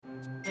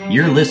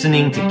You're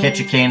listening to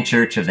Ketchikan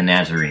Church of the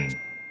Nazarene.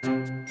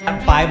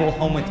 Have Bible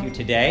home with you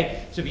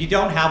today. So if you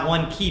don't have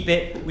one, keep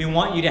it. We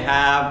want you to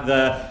have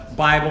the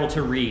Bible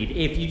to read.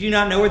 If you do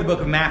not know where the book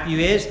of Matthew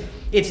is,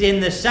 it's in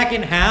the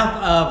second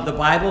half of the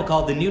Bible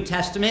called the New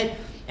Testament,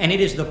 and it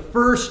is the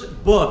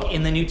first book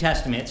in the New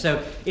Testament.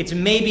 So it's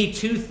maybe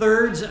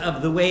 2/3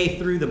 of the way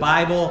through the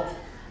Bible,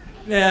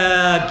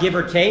 give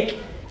or take.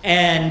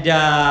 And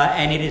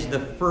it is the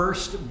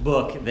first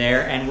book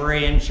there, and we're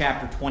in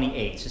chapter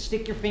 28. So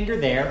stick your finger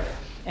there.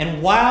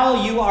 And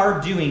while you are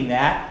doing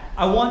that,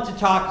 I want to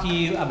talk to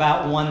you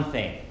about one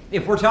thing.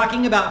 If we're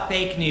talking about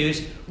fake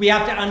news, we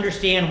have to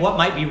understand what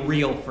might be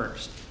real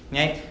first.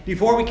 Okay?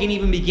 Before we can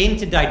even begin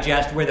to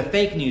digest where the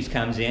fake news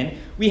comes in,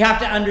 we have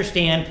to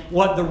understand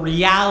what the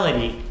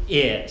reality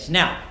is.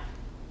 Now,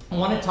 I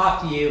want to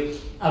talk to you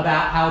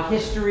about how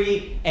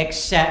history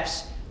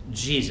accepts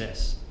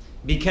Jesus.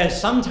 Because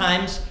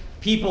sometimes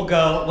people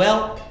go,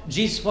 well,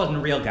 Jesus wasn't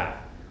a real guy,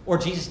 or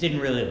Jesus didn't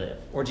really live,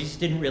 or Jesus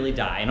didn't really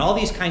die, and all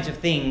these kinds of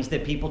things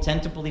that people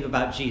tend to believe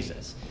about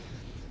Jesus.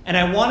 And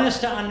I want us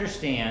to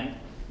understand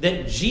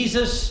that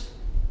Jesus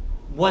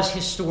is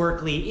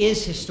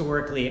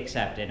historically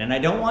accepted. And I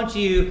don't want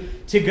you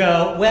to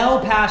go,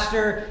 well,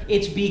 Pastor,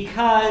 it's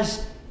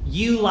because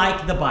you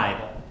like the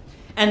Bible.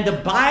 And the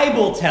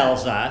Bible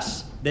tells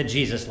us that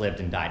Jesus lived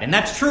and died. And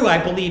that's true. I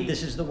believe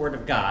this is the Word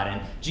of God. And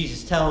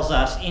Jesus tells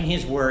us in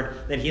His Word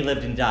that He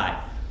lived and died.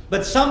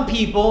 But some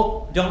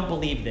people don't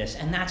believe this,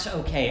 and that's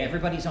okay.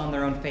 Everybody's on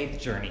their own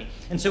faith journey.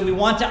 And so we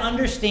want to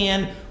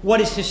understand what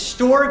is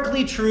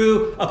historically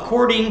true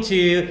according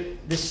to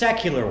the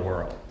secular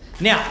world.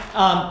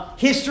 Now,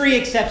 history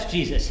accepts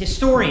Jesus.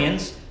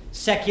 Historians,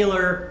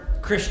 secular,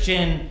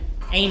 Christian,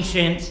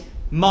 ancient,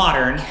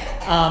 modern,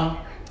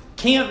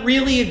 can't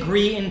really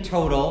agree in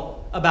total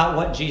about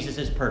what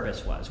Jesus'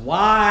 purpose was,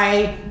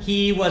 why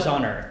he was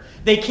on earth.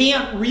 They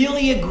can't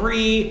really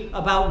agree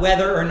about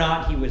whether or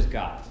not he was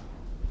God.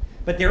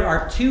 But there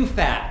are two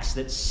facts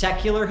that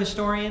secular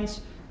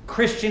historians,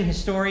 Christian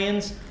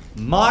historians,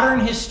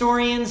 modern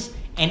historians,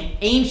 and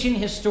ancient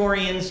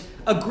historians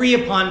agree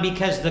upon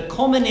because the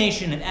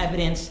culmination of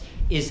evidence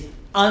is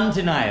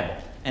undeniable.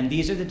 And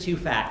these are the two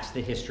facts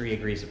that history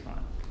agrees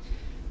upon.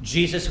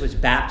 Jesus was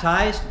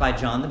baptized by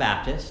John the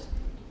Baptist,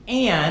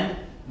 and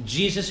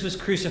Jesus was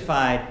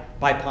crucified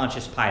by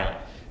Pontius Pilate.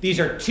 These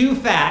are two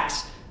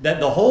facts that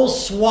the whole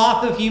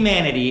swath of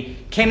humanity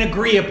can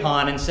agree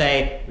upon and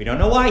say, we don't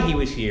know why he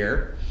was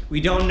here,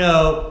 we don't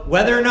know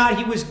whether or not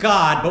he was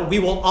God, but we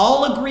will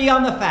all agree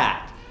on the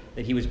fact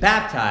that he was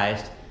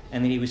baptized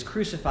and that he was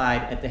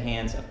crucified at the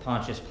hands of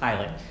Pontius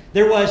Pilate.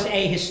 There was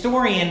a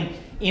historian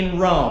in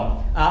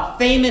Rome, a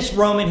famous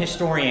Roman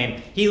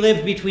historian. He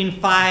lived between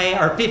 50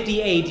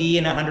 AD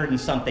and 100 and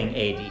something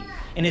AD.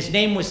 And his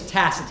name was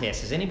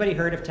Tacitus. Has anybody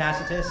heard of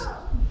Tacitus?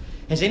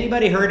 Has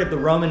anybody heard of the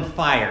Roman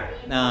fire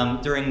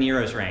during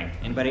Nero's reign?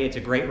 Anybody? It's a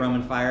great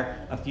Roman fire.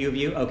 A few of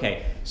you?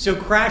 Okay. So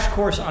crash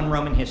course on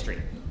Roman history.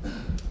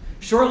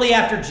 Shortly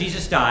after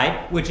Jesus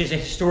died, which is a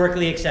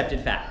historically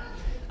accepted fact,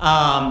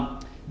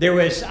 there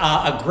was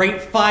a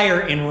great fire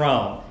in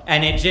Rome.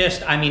 And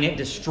it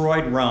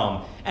destroyed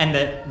Rome. And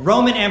the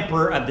Roman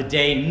emperor of the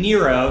day,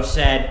 Nero,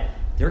 said,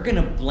 they're going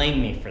to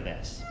blame me for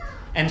this.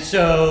 And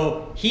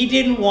so he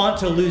didn't want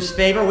to lose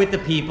favor with the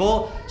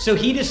people, so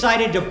he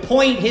decided to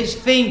point his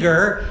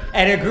finger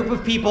at a group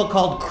of people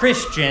called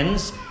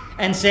Christians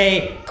and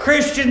say,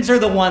 Christians are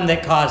the one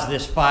that caused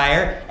this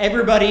fire.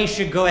 Everybody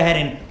should go ahead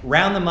and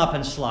round them up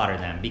and slaughter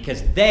them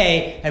because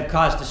they have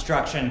caused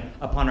destruction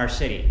upon our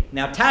city.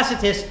 Now,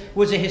 Tacitus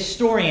was a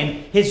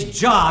historian. His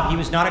job, he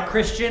was not a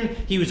Christian,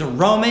 he was a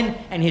Roman,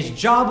 and his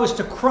job was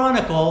to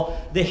chronicle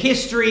the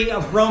history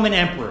of Roman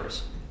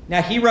emperors.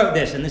 Now, he wrote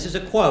this, and this is a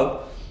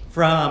quote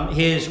from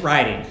his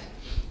writings.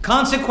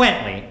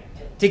 Consequently,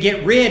 to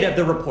get rid of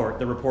the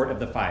report of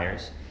the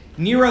fires,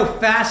 Nero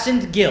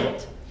fastened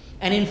guilt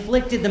and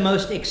inflicted the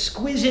most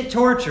exquisite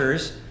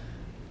tortures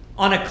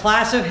on a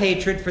class of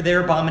hatred for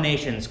their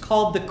abominations,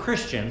 called the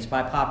Christians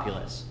by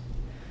populace.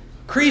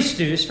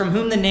 Christus, from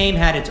whom the name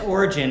had its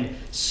origin,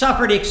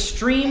 suffered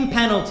extreme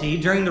penalty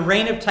during the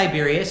reign of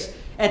Tiberius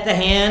at the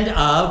hand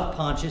of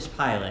Pontius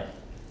Pilate.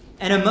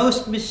 And a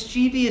most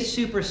mischievous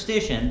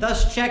superstition,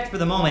 thus checked for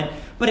the moment,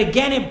 but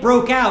again it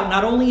broke out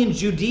not only in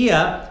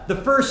Judea, the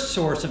first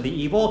source of the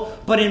evil,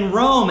 but in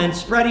Rome and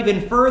spread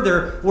even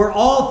further, where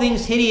all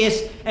things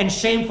hideous and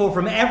shameful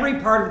from every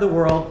part of the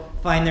world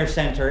find their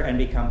center and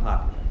become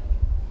popular.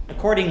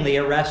 Accordingly,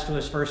 arrest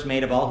was first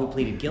made of all who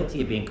pleaded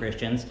guilty of being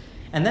Christians,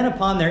 and then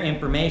upon their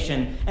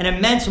information, an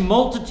immense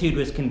multitude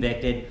was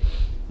convicted,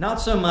 not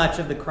so much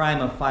of the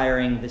crime of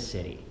firing the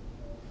city.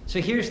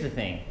 So here's the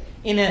thing.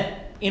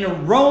 In a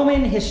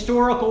Roman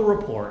historical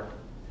report,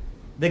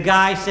 the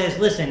guy says,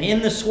 listen,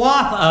 in the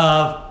swath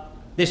of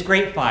this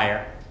great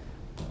fire,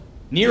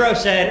 Nero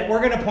said, we're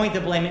going to point the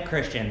blame at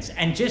Christians.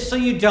 And just so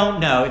you don't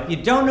know, if you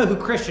don't know who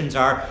Christians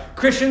are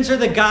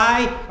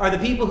the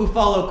people who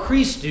follow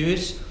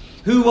Christus,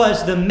 who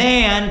was the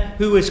man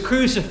who was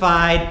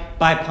crucified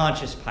by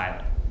Pontius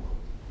Pilate.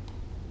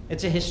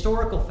 It's a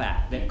historical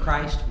fact that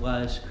Christ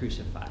was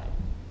crucified,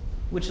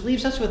 which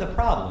leaves us with a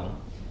problem.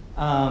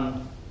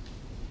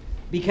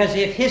 Because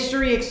if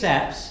history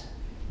accepts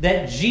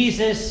that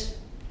Jesus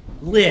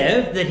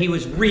lived, that he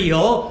was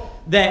real,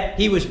 that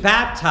he was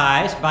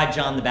baptized by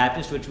John the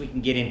Baptist, which we can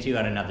get into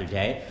on another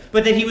day,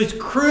 but that he was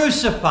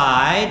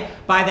crucified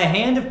by the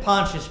hand of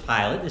Pontius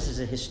Pilate, this is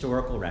a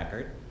historical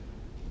record,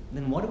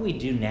 then what do we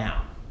do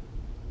now?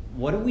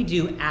 What do we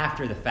do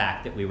after the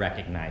fact that we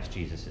recognize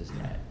Jesus is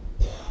dead?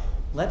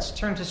 Let's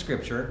turn to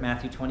Scripture,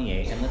 Matthew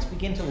 28, and let's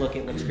begin to look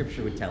at what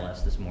Scripture would tell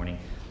us this morning.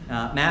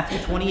 Matthew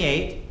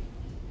 28,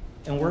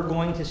 and we're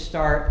going to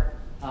start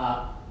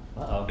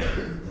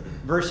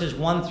verses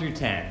 1 through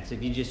 10. So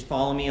if you just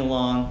follow me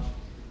along,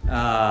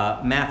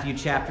 Matthew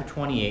chapter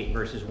 28,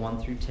 verses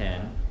 1 through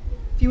 10.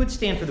 If you would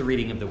stand for the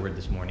reading of the word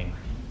this morning.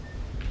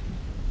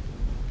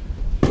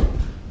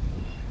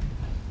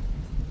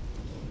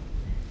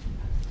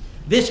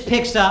 This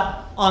picks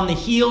up on the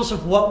heels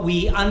of what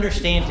we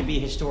understand to be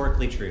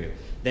historically true,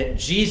 that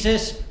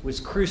Jesus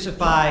was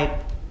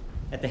crucified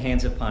at the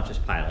hands of Pontius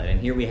Pilate. And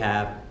here we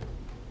have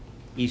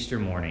Easter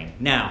morning.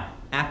 Now,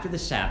 after the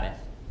Sabbath,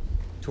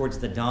 towards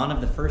the dawn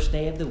of the first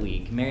day of the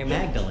week, Mary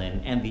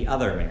Magdalene and the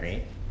other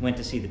Mary went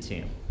to see the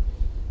tomb.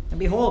 And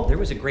behold, there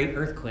was a great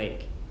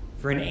earthquake,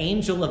 for an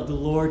angel of the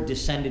Lord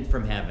descended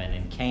from heaven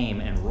and came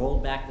and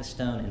rolled back the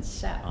stone and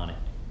sat on it.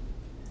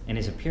 And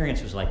his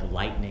appearance was like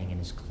lightning, and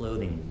his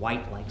clothing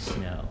white like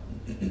snow.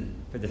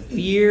 For the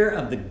fear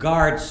of the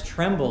guards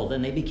trembled,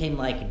 and they became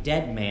like a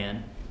dead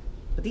man.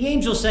 But the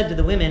angel said to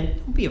the women,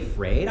 "Don't be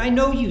afraid. I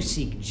know you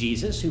seek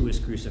Jesus, who was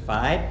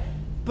crucified,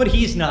 but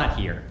he's not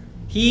here.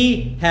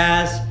 He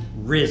has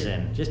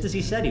risen, just as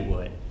he said he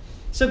would.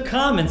 So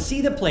come and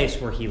see the place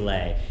where he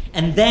lay,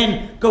 and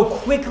then go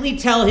quickly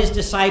tell his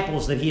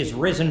disciples that he has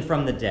risen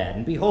from the dead.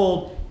 And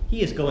behold,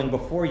 he is going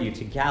before you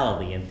to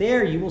Galilee, and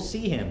there you will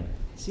see him.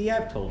 See,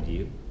 I've told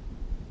you."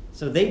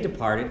 So they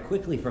departed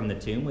quickly from the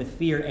tomb with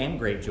fear and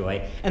great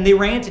joy, and they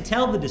ran to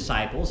tell the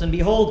disciples, and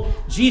behold,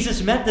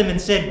 Jesus met them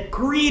and said,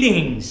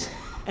 "Greetings!"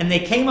 And they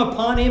came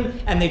upon him,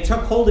 and they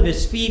took hold of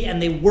his feet,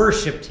 and they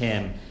worshipped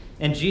him.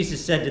 And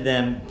Jesus said to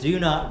them, "Do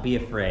not be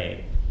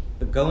afraid,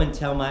 but go and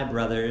tell my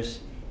brothers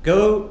to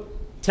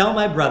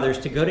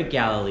go to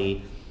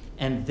Galilee,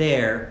 and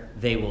there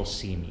they will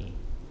see me."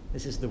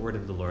 This is the word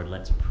of the Lord.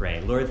 Let's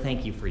pray. Lord,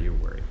 thank you for your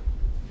word.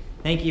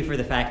 Thank you for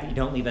the fact that you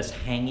don't leave us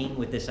hanging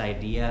with this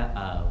idea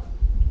of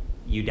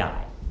you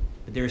died.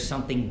 But there is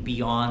something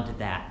beyond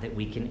that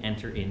we can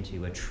enter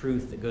into, a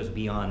truth that goes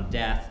beyond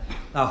death,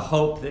 a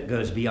hope that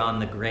goes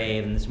beyond the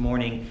grave. And this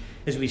morning,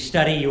 as we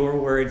study your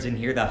words and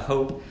hear the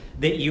hope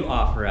that you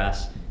offer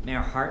us, may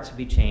our hearts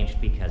be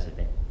changed because of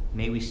it.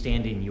 May we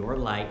stand in your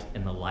light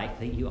and the life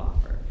that you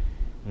offer.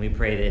 And we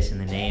pray this in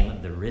the name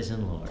of the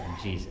risen Lord,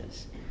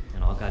 Jesus.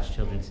 And all God's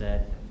children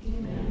said,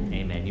 Amen.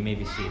 Amen. You may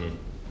be seated.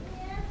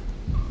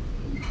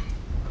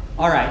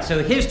 All right,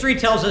 so history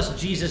tells us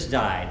Jesus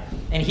died.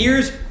 And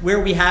here's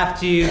where we have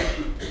to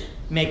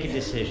make a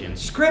decision.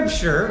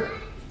 Scripture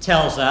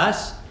tells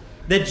us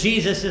that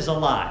Jesus is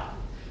alive.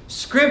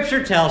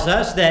 Scripture tells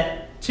us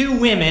that two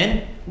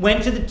women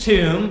went to the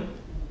tomb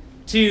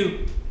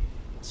to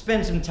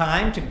spend some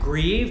time to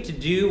grieve, to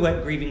do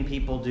what grieving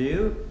people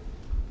do.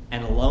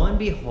 And lo and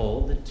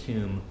behold, the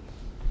tomb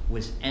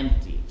was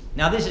empty.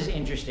 Now, this is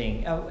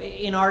interesting.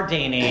 In our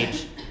day and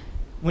age,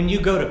 when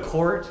you go to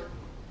court,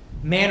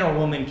 man or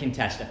woman can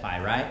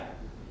testify, right?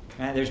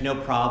 There's no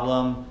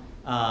problem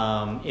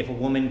if a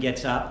woman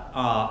gets up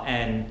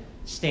and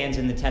stands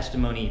in the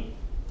testimony,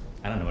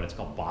 I don't know what it's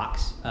called,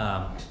 box,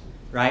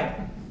 right?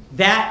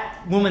 That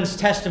woman's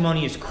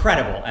testimony is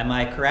credible, am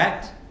I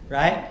correct?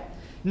 Right?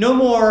 No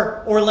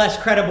more or less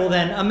credible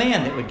than a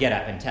man that would get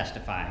up and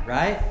testify,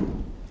 right?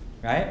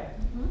 Right?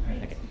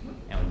 Okay.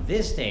 Now, in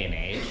this day and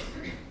age,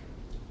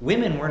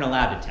 women weren't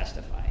allowed to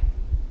testify.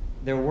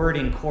 Their word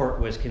in court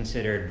was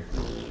considered...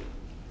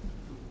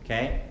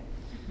 Okay?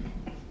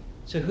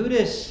 So who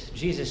does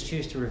Jesus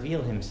choose to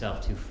reveal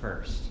himself to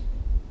first?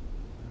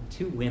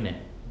 Two women,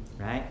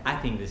 right? I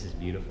think this is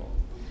beautiful.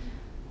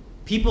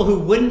 People who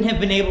wouldn't have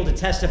been able to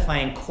testify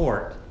in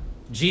court,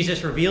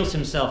 Jesus reveals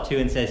himself to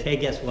and says, "Hey,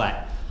 guess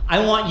what?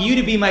 I want you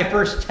to be my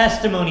first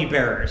testimony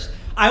bearers.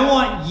 I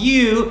want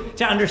you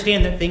to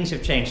understand that things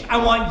have changed.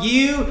 I want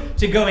you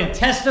to go and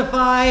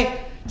testify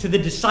to the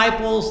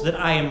disciples that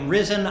I am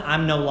risen.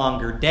 I'm no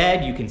longer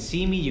dead. You can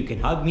see me. You can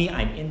hug me.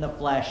 I'm in the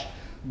flesh.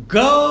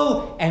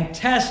 Go and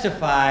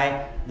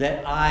testify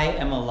that I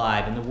am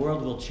alive, and the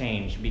world will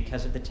change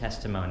because of the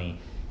testimony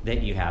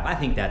that you have." I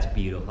think that's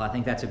beautiful. I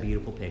think that's a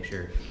beautiful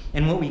picture.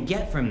 And what we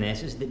get from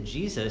this is that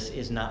Jesus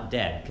is not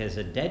dead, because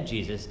a dead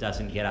Jesus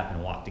doesn't get up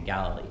and walk to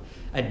Galilee.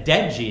 A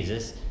dead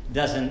Jesus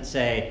doesn't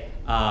say,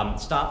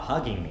 "Stop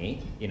hugging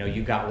me.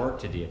 You got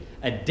work to do."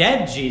 A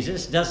dead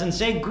Jesus doesn't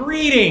say,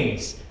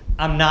 "Greetings,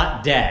 I'm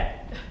not dead."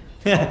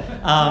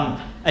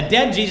 A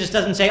dead Jesus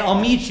doesn't say, "I'll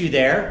meet you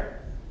there.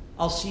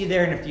 I'll see you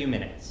there in a few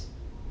minutes."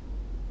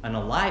 An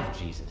alive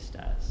Jesus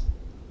does.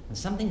 And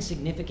something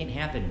significant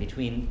happened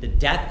between the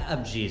death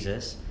of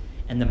Jesus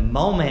and the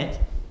moment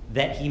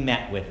that he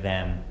met with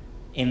them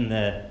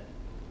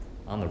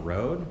on the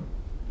road?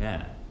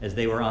 Yeah, as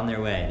they were on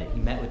their way, that he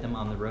met with them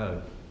on the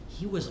road.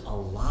 He was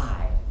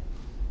alive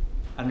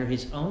under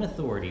his own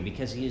authority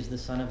because he is the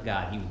Son of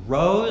God. He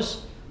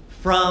rose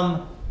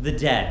from the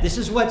dead. This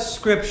is what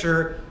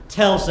Scripture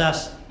tells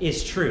us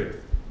is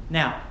truth.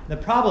 Now, the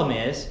problem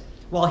is,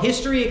 while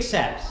history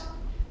accepts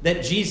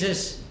that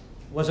Jesus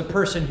was a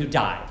person who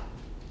died,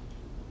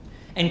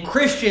 and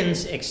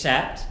Christians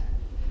accept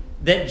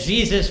that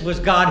Jesus was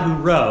God who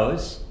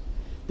rose,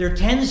 there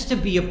tends to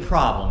be a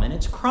problem, and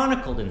it's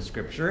chronicled in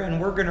Scripture,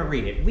 and we're going to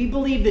read it. We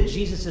believe that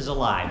Jesus is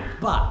alive,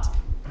 but,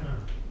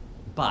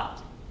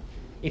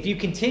 if you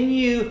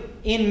continue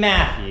in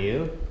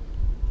Matthew,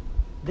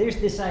 there's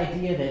this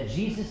idea that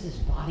Jesus'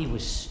 body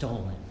was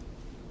stolen.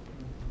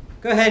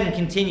 Go ahead and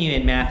continue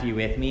in Matthew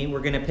with me.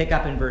 We're going to pick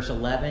up in verse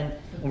 11,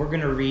 and we're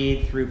going to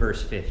read through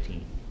verse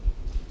 15.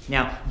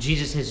 Now,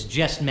 Jesus has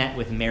just met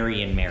with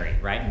Mary and Mary,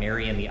 right?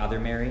 Mary and the other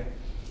Mary.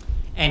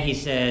 And he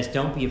says,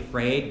 don't be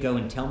afraid. Go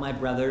and tell my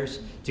brothers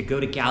to go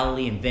to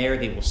Galilee, and there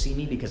they will see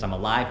me because I'm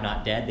alive,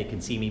 not dead. They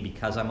can see me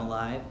because I'm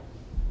alive.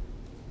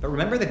 But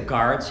remember the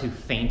guards who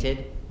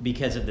fainted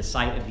because of the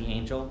sight of the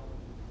angel?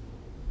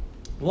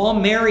 While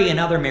Mary and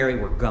other Mary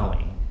were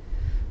going,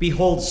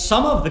 behold,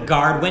 some of the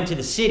guard went to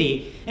the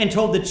city and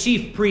told the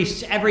chief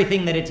priests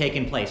everything that had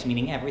taken place,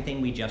 meaning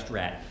everything we just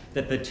read.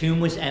 That the tomb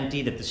was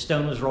empty, that the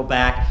stone was rolled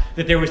back,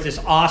 that there was this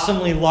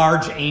awesomely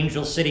large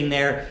angel sitting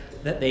there,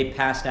 that they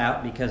passed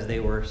out because they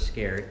were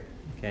scared.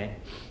 Okay?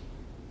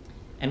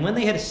 And when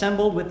they had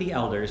assembled with the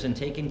elders and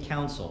taken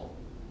counsel,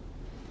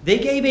 they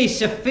gave a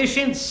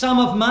sufficient sum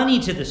of money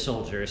to the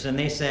soldiers, and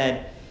they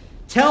said,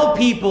 tell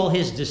people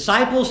his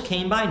disciples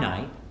came by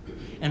night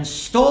and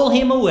stole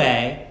him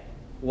away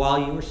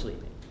while you were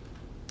sleeping.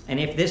 And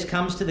if this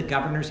comes to the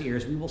governor's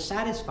ears, we will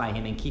satisfy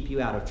him and keep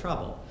you out of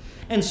trouble.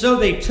 And so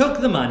they took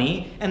the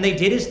money, and they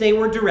did as they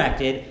were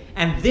directed,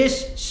 and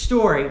this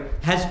story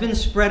has been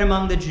spread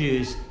among the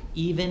Jews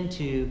even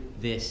to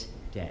this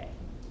day.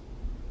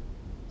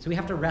 So we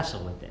have to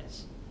wrestle with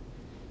this.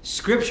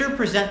 Scripture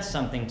presents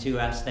something to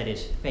us that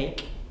is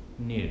fake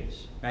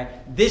news,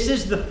 right? This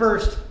is the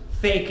first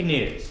fake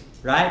news,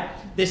 right?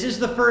 This is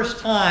the first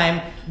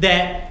time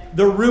that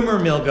the rumor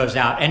mill goes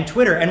out and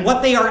Twitter. And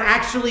what they are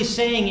actually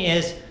saying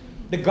is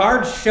the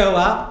guards show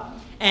up,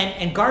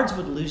 and guards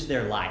would lose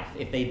their life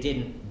if they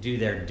didn't do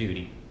their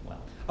duty well.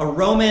 A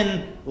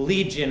Roman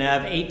legion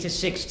of 8 to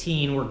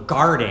 16 were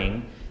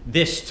guarding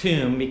this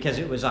tomb because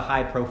it was a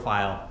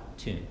high-profile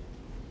tomb.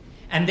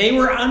 And they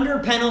were under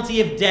penalty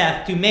of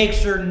death to make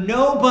sure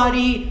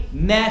nobody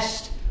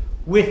messed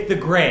with the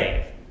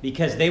grave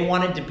because they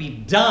wanted to be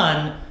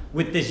done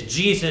with this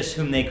Jesus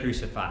whom they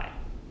crucified.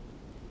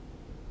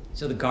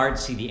 So the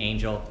guards see the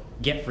angel,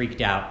 get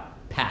freaked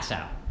out, pass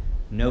out.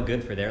 No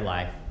good for their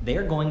life. They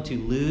are going to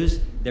lose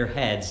their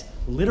heads,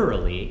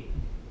 literally,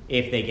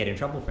 if they get in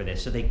trouble for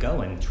this. So they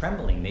go and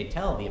trembling, they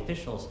tell the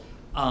officials,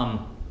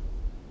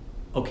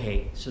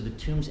 okay, so the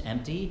tomb's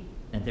empty,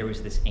 and there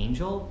was this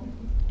angel,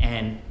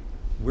 and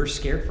we're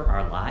scared for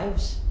our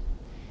lives.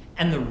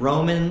 And the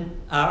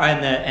Roman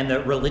and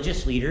the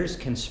religious leaders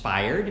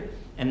conspired,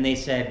 and they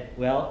said,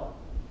 well,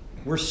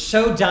 we're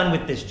so done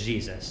with this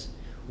Jesus.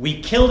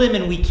 We killed him,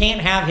 and we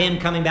can't have him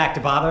coming back to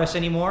bother us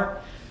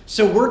anymore.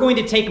 So we're going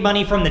to take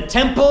money from the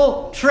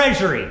temple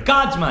treasury,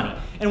 God's money,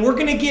 and we're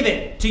going to give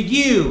it to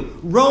you,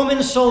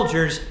 Roman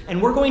soldiers,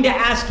 and we're going to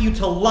ask you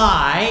to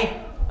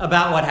lie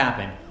about what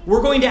happened.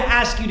 We're going to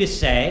ask you to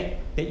say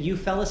that you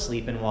fell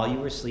asleep, and while you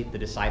were asleep, the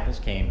disciples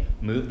came,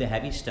 moved the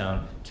heavy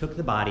stone, took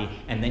the body,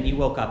 and then you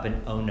woke up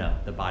and, oh no,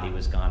 the body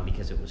was gone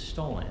because it was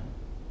stolen.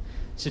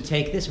 So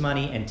take this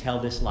money and tell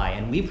this lie.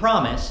 And we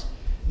promise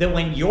that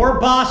when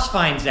your boss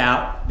finds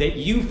out that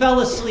you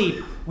fell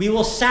asleep, we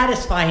will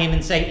satisfy him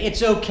and say,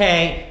 it's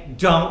okay,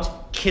 don't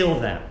kill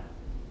them.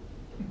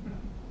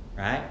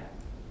 Right?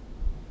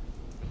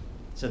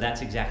 So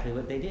that's exactly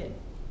what they did.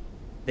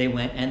 They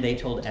went and they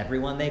told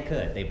everyone they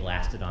could. They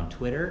blasted on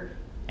Twitter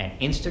and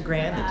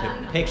Instagram. They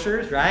took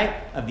pictures,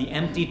 right, of the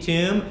empty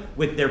tomb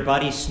with their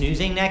buddy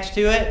snoozing next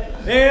to it.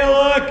 Hey,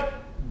 look,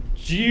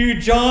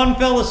 John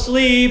fell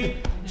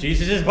asleep.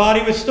 Jesus'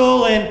 body was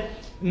stolen.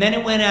 And then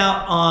it went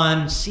out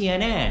on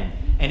CNN,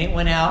 and it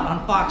went out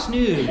on Fox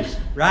News,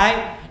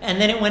 right? And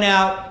then it went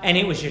out, and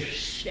it was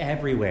just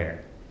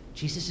everywhere.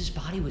 Jesus'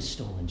 body was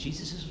stolen.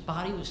 Jesus'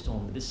 body was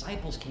stolen. The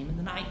disciples came in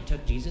the night and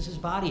took Jesus'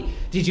 body.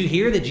 Did you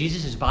hear that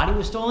Jesus' body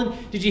was stolen?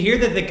 Did you hear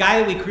that the guy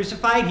that we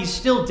crucified, he's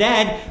still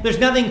dead? There's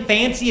nothing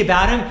fancy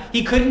about him.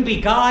 He couldn't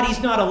be God.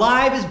 He's not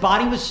alive. His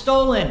body was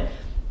stolen.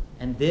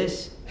 And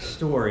this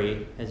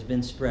story has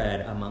been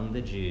spread among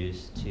the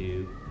Jews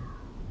to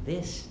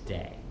this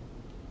day.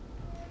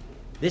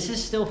 This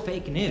is still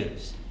fake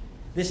news.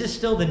 This is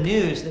still the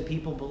news that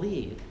people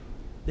believe.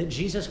 That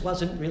Jesus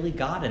wasn't really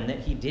God and that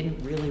he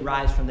didn't really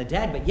rise from the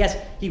dead. But yes,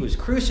 he was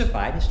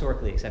crucified,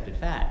 historically accepted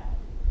fact,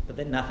 but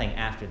that nothing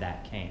after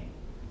that came.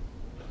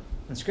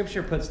 And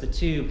Scripture puts the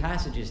two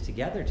passages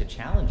together to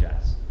challenge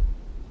us.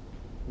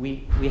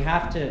 We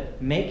have to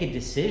make a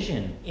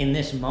decision in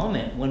this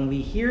moment when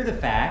we hear the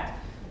fact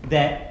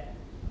that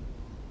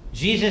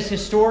Jesus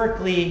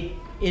historically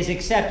is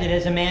accepted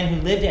as a man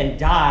who lived and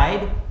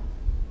died.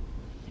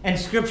 And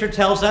Scripture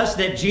tells us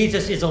that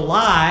Jesus is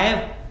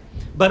alive,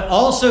 but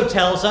also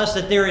tells us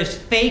that there is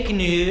fake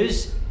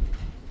news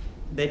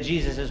that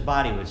Jesus'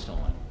 body was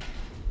stolen.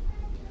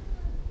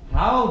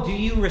 How do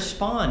you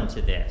respond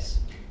to this?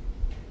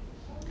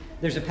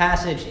 There's a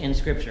passage in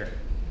Scripture.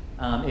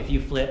 If you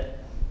flip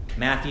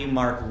Matthew,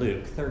 Mark,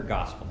 Luke, third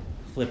gospel,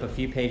 flip a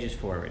few pages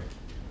forward.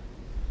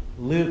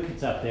 Luke,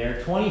 it's up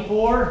there,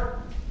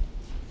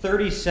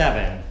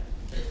 24:37.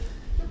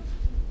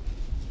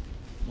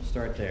 We'll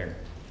start there.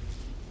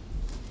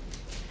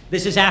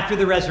 This is after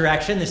the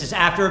resurrection. This is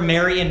after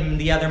Mary and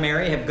the other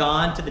Mary have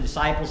gone to the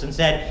disciples and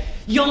said,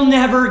 "You'll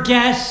never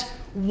guess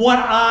what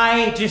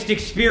I just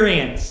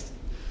experienced.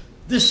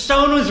 The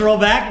stone was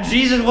rolled back.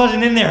 Jesus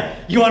wasn't in there.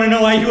 You want to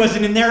know why he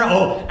wasn't in there?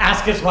 Oh,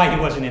 ask us why he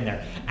wasn't in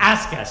there.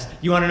 Ask us.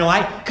 You want to know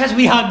why? Because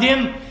we hugged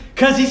him.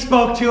 Because he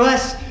spoke to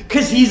us.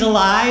 Because he's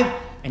alive.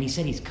 And he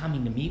said he's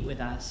coming to meet with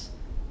us."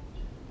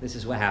 This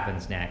is what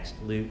happens next.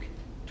 Luke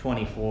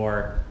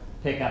 24,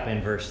 pick up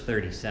in verse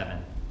 37.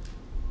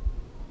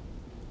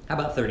 How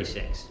about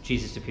 36?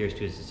 Jesus appears to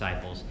his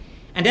disciples.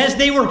 "And as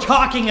they were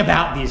talking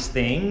about these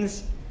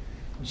things,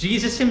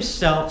 Jesus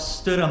himself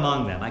stood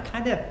among them."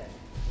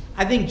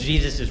 I think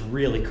Jesus is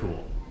really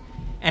cool.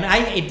 And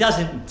it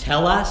doesn't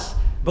tell us,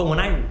 but when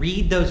I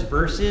read those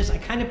verses, I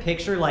kind of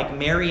picture like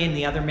Mary and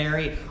the other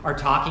Mary are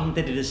talking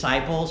to the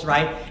disciples,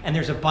 right? And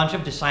there's a bunch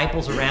of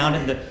disciples around,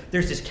 and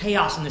there's this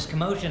chaos and this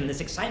commotion and this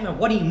excitement.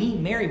 "What do you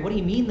mean, Mary? What do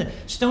you mean the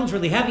stone's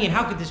really heavy? And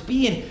how could this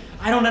be? And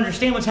I don't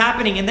understand what's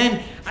happening." And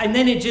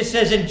then it just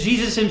says, "And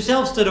Jesus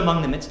himself stood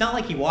among them." It's not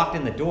like he walked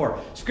in the door.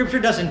 Scripture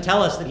doesn't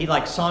tell us that he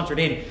sauntered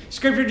in.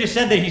 Scripture just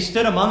said that he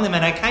stood among them,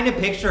 and I kind of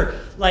picture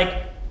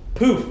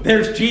poof,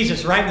 there's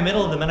Jesus right in the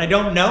middle of them. And I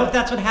don't know if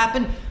that's what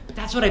happened, but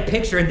that's what I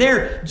picture. And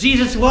there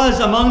Jesus was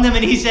among them,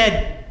 and he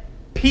said,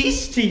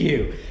 "Peace to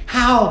you."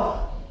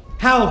 How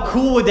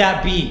cool would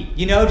that be?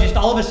 Just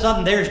all of a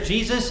sudden there's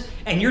Jesus,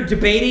 and you're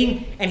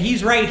debating, and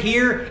he's right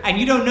here, and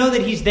you don't know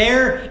that he's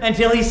there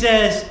until he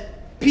says,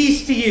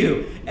 "Peace to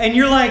you." And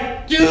you're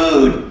like,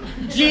 "Dude,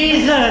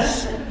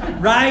 Jesus,"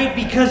 right?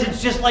 Because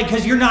it's just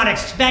because you're not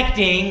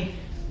expecting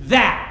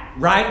that,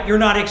 right? You're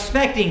not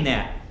expecting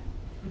that.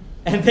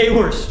 And they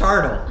were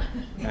startled,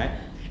 right?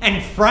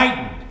 And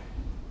frightened,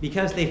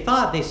 because they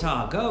thought they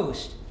saw a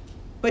ghost.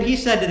 But he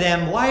said to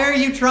them, "Why are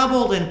you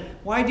troubled, and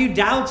why do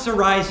doubts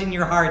arise in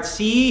your hearts?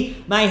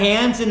 See my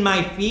hands and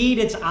my feet,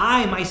 it's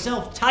I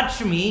myself.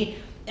 Touch me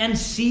and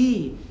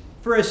see.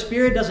 For a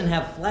spirit doesn't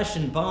have flesh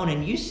and bone,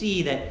 and you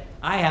see that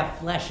I have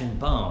flesh and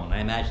bone." I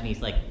imagine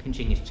he's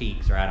pinching his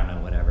cheeks, or I don't know,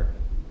 whatever.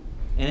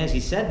 And as he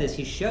said this,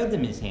 he showed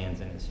them his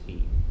hands and his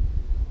feet.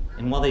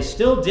 And while they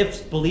still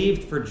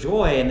disbelieved for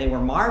joy, and they were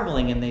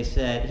marveling, and he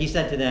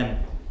said to them,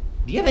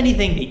 "Do you have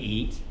anything to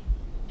eat?"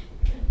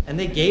 And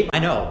they gave, I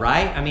know,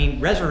 right?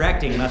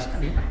 Resurrecting must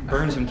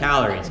burn some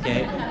calories,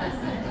 okay?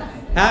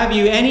 "Have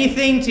you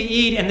anything to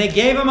eat?" And they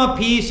gave him a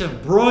piece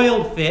of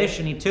broiled fish,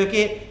 and he took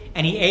it,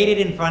 and he ate it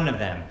in front of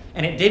them.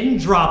 And it didn't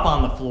drop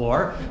on the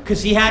floor,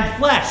 because he had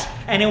flesh,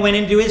 and it went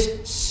into his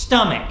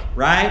stomach,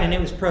 right? And it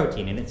was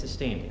protein, and it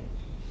sustained him.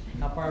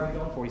 How far are we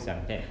going?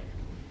 47, okay.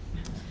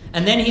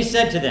 And then he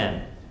said to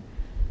them,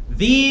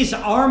 "These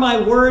are my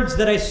words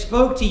that I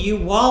spoke to you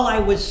while I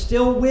was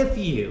still with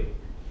you.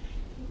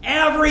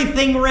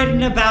 Everything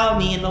written about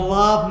me in the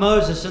law of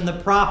Moses and the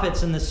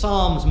prophets and the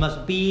Psalms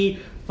must be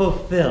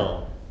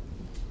fulfilled."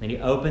 Then he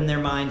opened their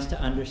minds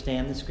to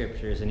understand the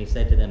Scriptures, and he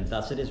said to them,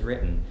 "Thus it is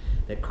written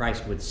that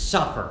Christ would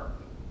suffer,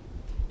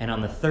 and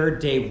on the third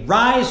day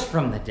rise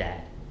from the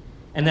dead,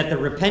 and that the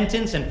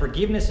repentance and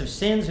forgiveness of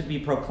sins would be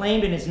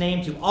proclaimed in his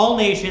name to all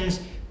nations,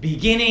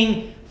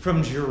 beginning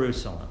from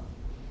Jerusalem."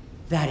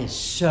 That is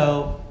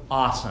so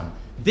awesome.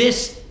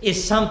 This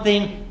is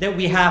something that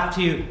we have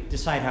to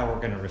decide how we're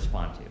going to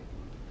respond to.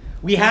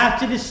 We have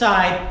to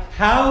decide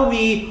how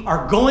we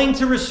are going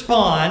to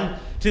respond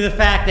to the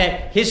fact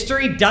that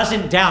history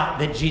doesn't doubt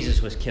that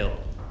Jesus was killed.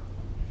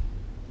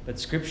 But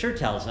Scripture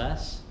tells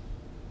us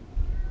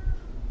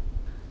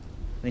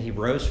that he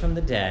rose from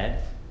the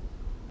dead,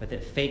 but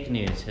that fake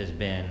news has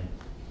been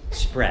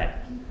spread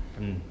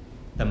from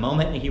the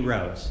moment he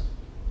rose.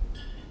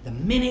 The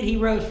minute he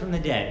rose from the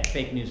dead,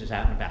 fake news was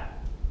out and about.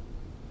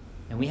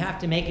 And we have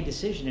to make a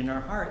decision in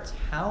our hearts.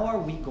 How are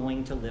we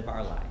going to live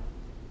our life?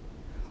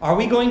 Are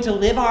we going to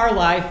live our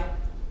life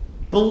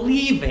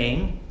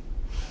believing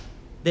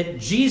that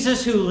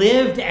Jesus, who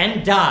lived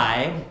and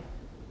died,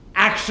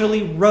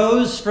 actually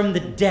rose from the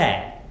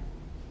dead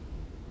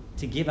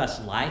to give us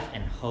life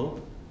and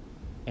hope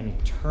and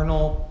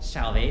eternal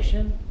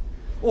salvation?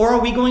 Or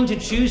are we going to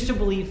choose to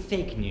believe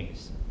fake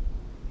news?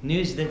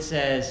 News that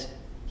says,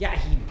 yeah,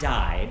 he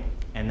died,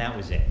 and that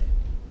was it.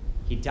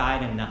 He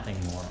died and nothing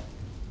more.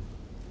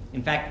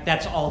 In fact,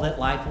 that's all that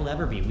life will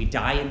ever be. We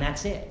die and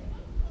that's it.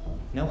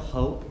 No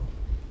hope,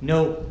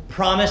 no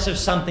promise of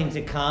something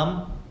to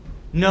come,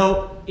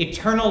 no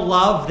eternal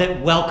love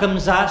that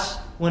welcomes us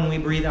when we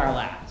breathe our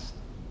last.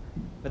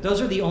 But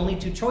those are the only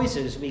two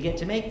choices we get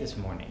to make this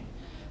morning.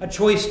 A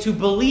choice to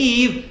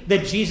believe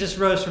that Jesus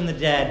rose from the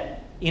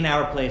dead in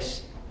our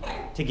place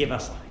to give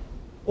us life.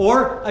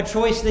 Or a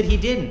choice that he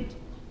didn't,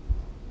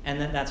 and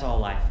that that's all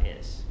life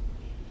is.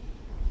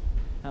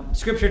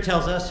 Scripture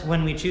tells us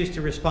when we choose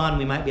to respond,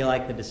 we might be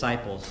like the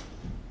disciples.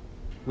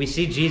 We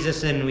see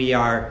Jesus and we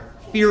are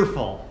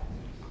fearful.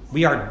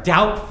 We are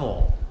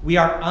doubtful. We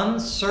are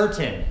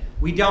uncertain.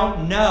 We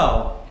don't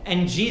know.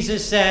 And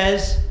Jesus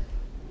says,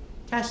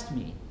 test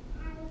me.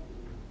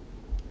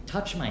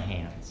 Touch my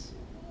hands.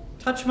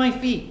 Touch my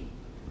feet.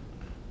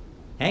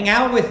 Hang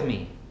out with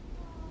me.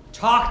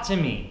 Talk to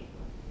me.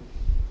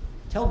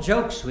 Tell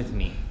jokes with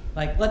me.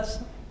 Like, let's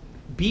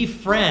be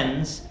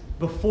friends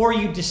before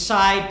you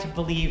decide to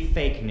believe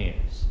fake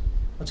news.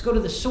 Let's go to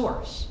the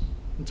source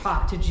and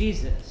talk to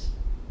Jesus.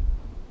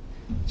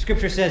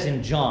 Scripture says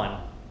in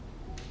John,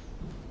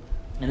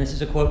 and this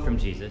is a quote from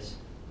Jesus,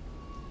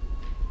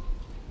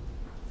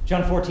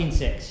 John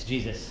 14:6,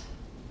 Jesus,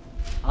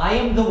 I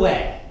am the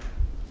way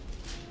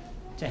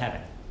to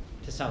heaven,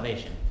 to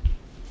salvation,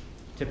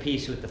 to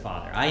peace with the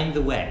Father. I am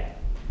the way.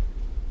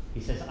 He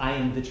says, I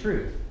am the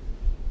truth.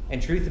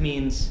 And truth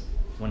means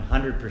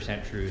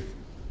 100% truth,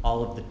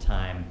 all of the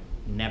time,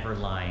 never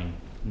lying,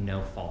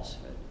 no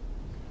falsehood.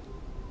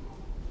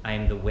 I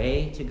am the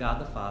way to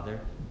God the Father.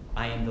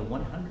 I am the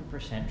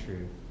 100%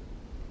 truth.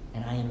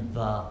 And I am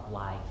the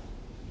life.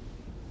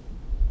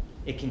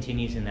 It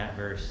continues in that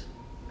verse.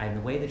 I am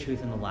the way, the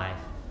truth, and the life.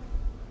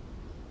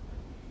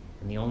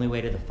 And the only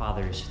way to the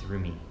Father is through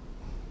me.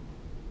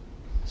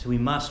 So we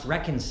must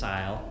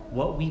reconcile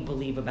what we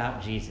believe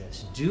about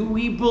Jesus. Do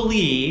we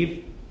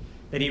believe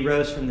that he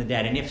rose from the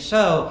dead? And if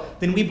so,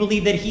 then we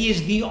believe that he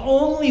is the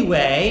only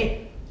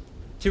way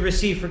to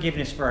receive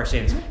forgiveness for our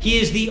sins. He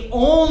is the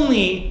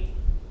only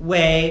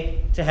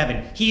way to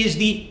heaven. He is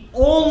the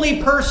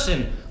only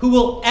person who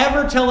will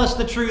ever tell us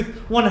the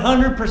truth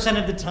 100%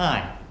 of the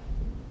time.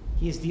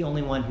 He is the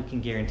only one who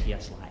can guarantee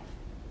us life.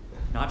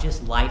 Not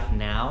just life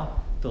now,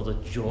 filled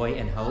with joy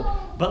and hope,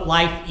 but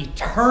life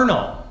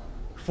eternal,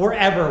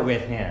 forever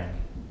with him.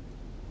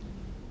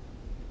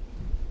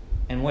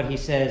 And what he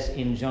says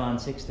in John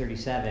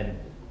 6:37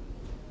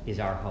 is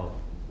our hope.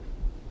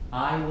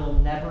 I will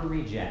never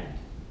reject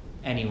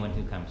anyone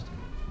who comes to me.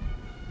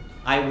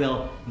 I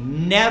will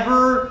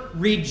never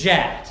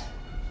reject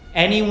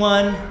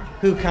anyone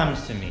who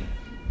comes to me.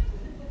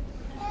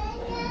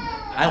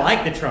 I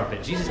like the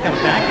trumpet. Jesus comes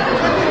back in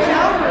the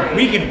trumpet.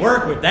 We can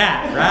work with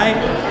that, right?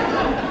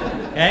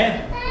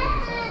 Okay?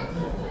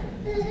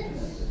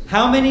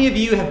 How many of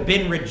you have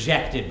been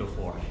rejected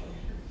before?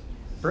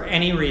 For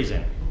any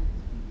reason,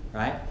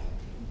 right?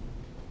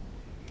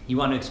 You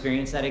want to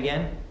experience that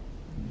again?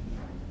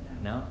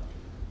 No?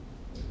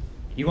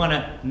 You want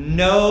to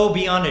know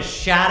beyond a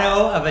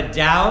shadow of a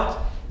doubt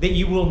that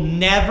you will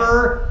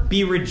never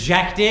be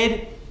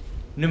rejected,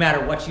 no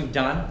matter what you've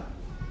done,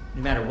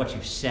 no matter what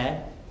you've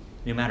said,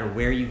 no matter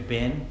where you've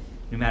been,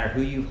 no matter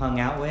who you've hung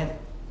out with,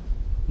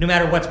 no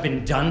matter what's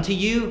been done to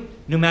you,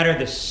 no matter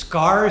the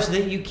scars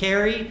that you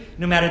carry,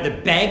 no matter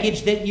the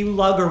baggage that you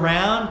lug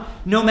around,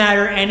 no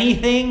matter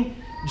anything,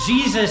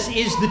 Jesus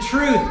is the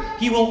truth.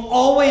 He will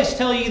always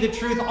tell you the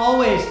truth,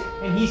 always.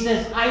 And he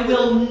says, I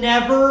will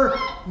never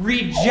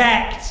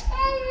reject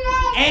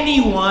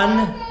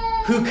anyone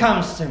who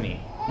comes to me.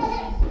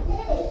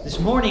 This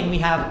morning we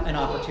have an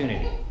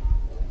opportunity.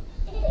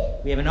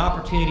 We have an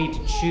opportunity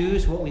to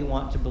choose what we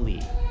want to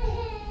believe.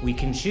 We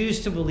can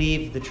choose to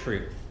believe the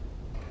truth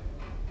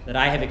that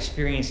I have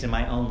experienced in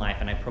my own life,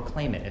 and I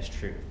proclaim it as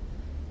truth.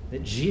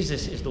 That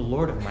Jesus is the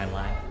Lord of my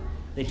life,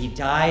 that he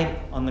died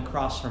on the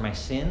cross for my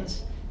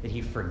sins, that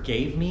he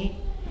forgave me,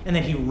 and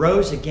that he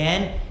rose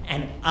again,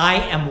 and I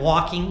am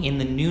walking in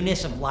the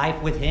newness of life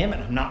with him,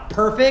 and I'm not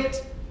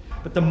perfect,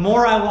 but the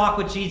more I walk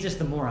with Jesus,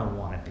 the more I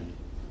want to be.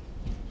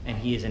 And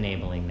he is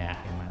enabling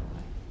that in my life.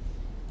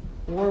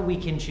 Or we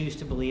can choose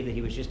to believe that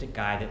he was just a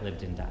guy that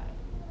lived and died.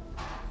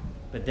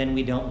 But then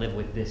we don't live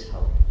with this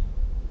hope.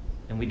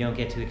 And we don't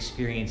get to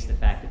experience the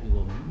fact that we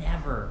will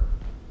never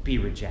be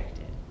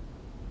rejected.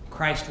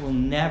 Christ will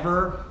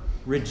never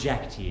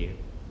reject you.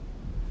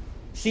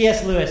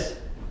 C.S. Lewis.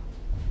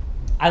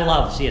 I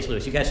love C.S.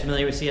 Lewis. You guys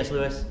familiar with C.S.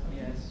 Lewis?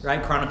 Yes.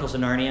 Right? Chronicles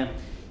of Narnia.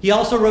 He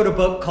also wrote a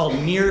book called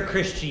Mere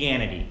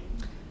Christianity.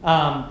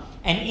 And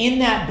in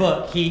that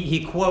book,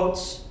 he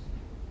quotes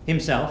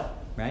himself,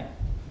 right?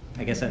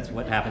 I guess that's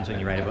what happens when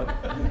you write a book.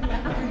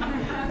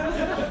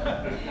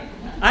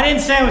 I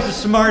didn't say I was the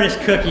smartest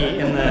cookie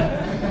in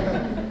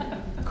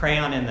the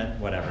crayon in the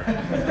whatever.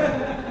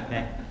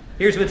 Okay?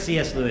 Here's what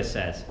C.S. Lewis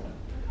says.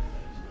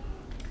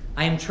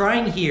 I am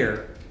trying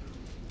here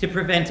to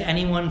prevent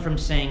anyone from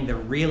saying the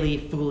really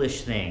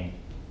foolish thing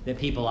that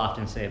people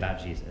often say about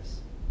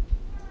Jesus.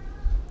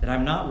 That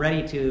I'm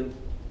ready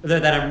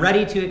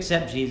to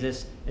accept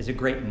Jesus as a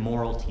great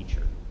moral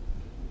teacher,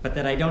 but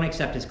that I don't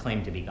accept his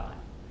claim to be God.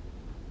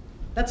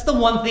 That's the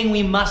one thing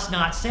we must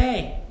not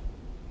say.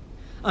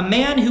 A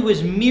man who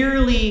was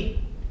merely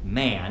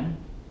man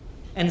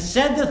and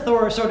said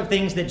the sort of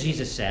things that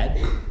Jesus said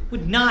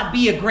would not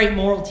be a great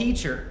moral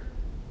teacher.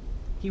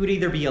 he would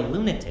either be a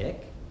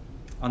lunatic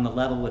on the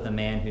level with a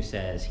man who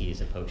says he is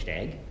a poached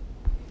egg,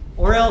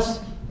 or else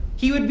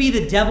he would be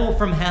the devil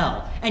from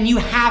hell. And you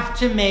have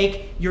to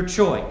make your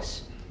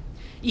choice.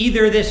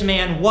 Either this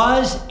man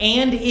was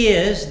and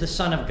is the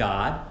Son of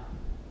God,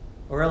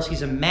 or else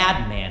he's a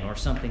madman or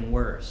something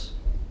worse.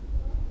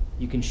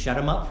 You can shut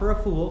him up for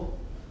a fool,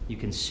 you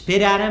can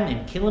spit at him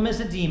and kill him as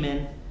a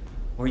demon,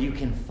 or you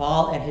can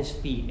fall at his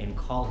feet and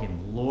call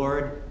him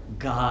Lord,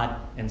 God,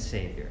 and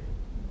Savior.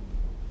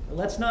 But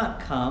let's not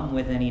come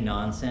with any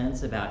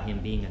nonsense about him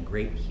being a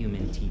great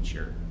human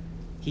teacher.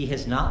 He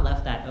has not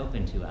left that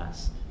open to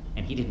us,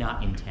 and he did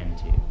not intend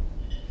to.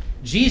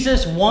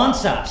 Jesus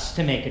wants us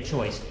to make a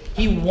choice.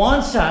 He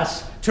wants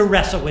us to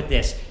wrestle with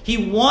this.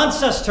 He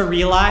wants us to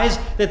realize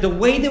that the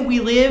way that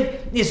we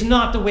live is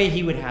not the way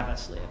he would have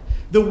us live.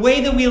 The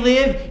way that we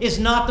live is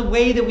not the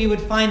way that we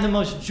would find the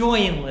most joy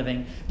in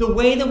living. The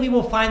way that we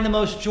will find the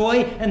most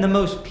joy and the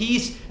most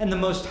peace and the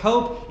most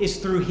hope is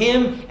through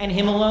him and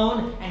him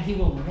alone, and he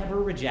will never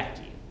reject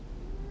you.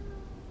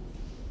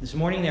 This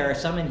morning, there are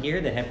some in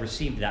here that have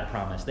received that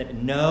promise, that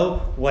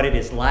know what it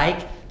is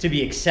like to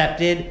be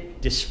accepted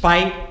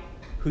despite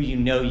who you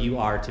know you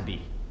are to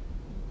be.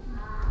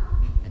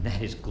 And that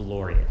is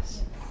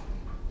glorious.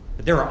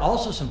 But there are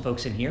also some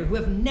folks in here who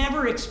have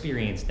never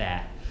experienced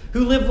that,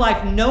 who live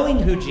life knowing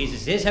who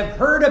Jesus is, have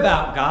heard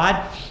about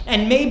God,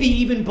 and maybe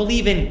even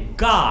believe in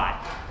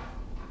God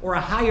or a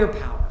higher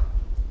power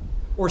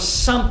or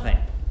something,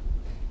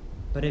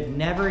 but have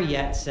never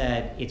yet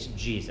said, it's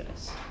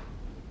Jesus.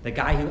 The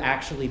guy who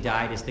actually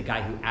died is the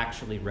guy who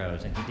actually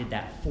rose, and he did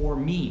that for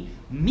me,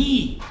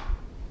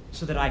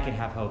 so that I could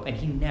have hope, and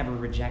he never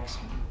rejects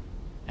me.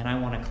 And I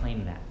want to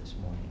claim that this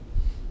morning.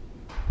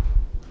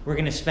 We're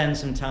going to spend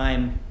some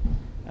time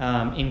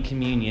in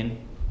communion,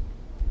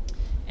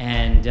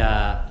 and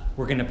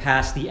we're going to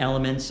pass the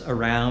elements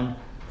around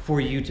for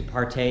you to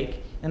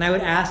partake. And I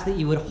would ask that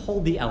you would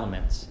hold the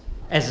elements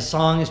as the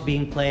song is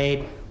being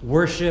played,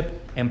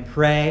 worship and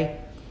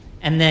pray,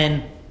 and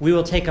then we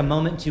will take a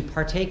moment to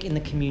partake in the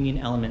communion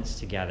elements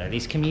together.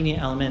 These communion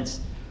elements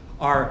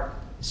are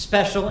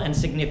special and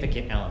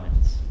significant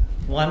elements,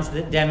 ones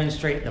that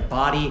demonstrate the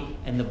body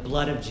and the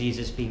blood of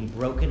Jesus being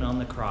broken on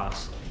the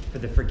cross for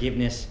the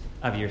forgiveness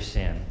of your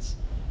sins.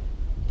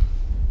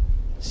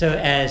 So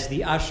as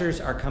the ushers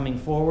are coming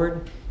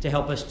forward to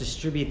help us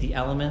distribute the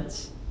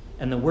elements,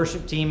 and the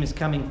worship team is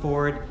coming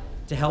forward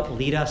to help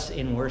lead us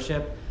in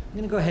worship, I'm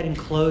going to go ahead and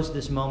close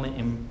this moment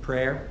in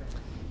prayer.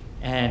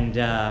 And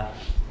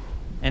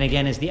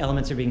again, as the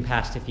elements are being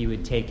passed, if you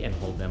would take and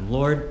hold them.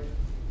 Lord,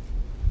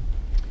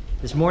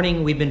 this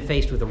morning we've been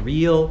faced with a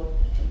real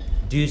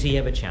doozy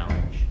of a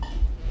challenge.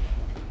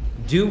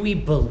 Do we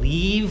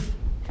believe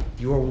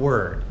your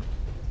word?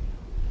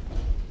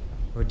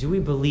 Or do we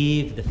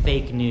believe the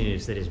fake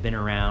news that has been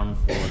around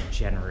for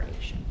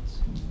generations?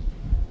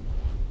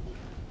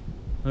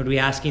 Lord, we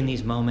ask in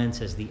these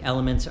moments as the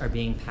elements are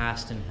being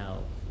passed and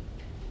held,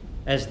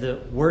 as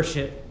the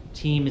worship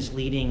team is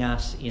leading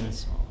us in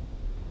song,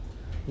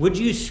 would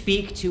you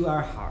speak to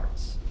our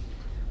hearts?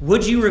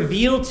 Would you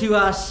reveal to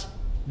us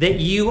that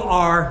you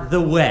are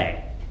the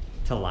way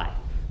to life,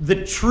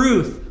 the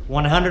truth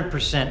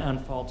 100%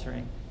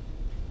 unfaltering,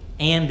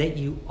 and that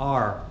you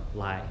are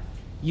life.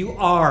 You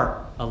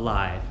are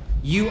alive.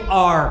 You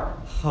are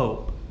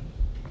hope.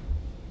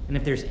 And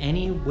if there's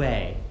any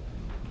way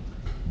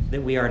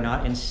that we are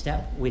not in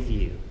step with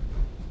you,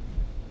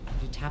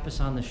 would you tap us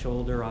on the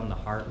shoulder, on the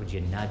heart? Would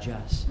you nudge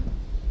us?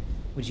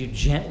 Would you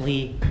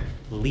gently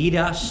lead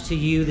us to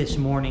you this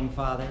morning,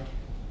 Father?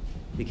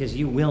 Because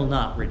you will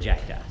not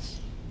reject us.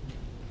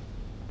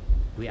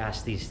 We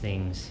ask these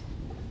things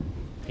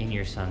in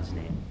your Son's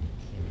name.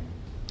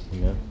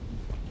 Amen.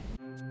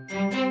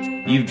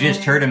 Amen. You've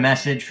just heard a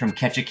message from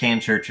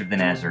Ketchikan Church of the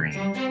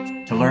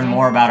Nazarene. To learn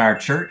more about our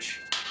church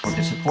or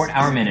to support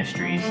our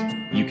ministries,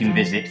 you can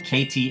visit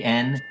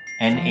ktnnaz.org.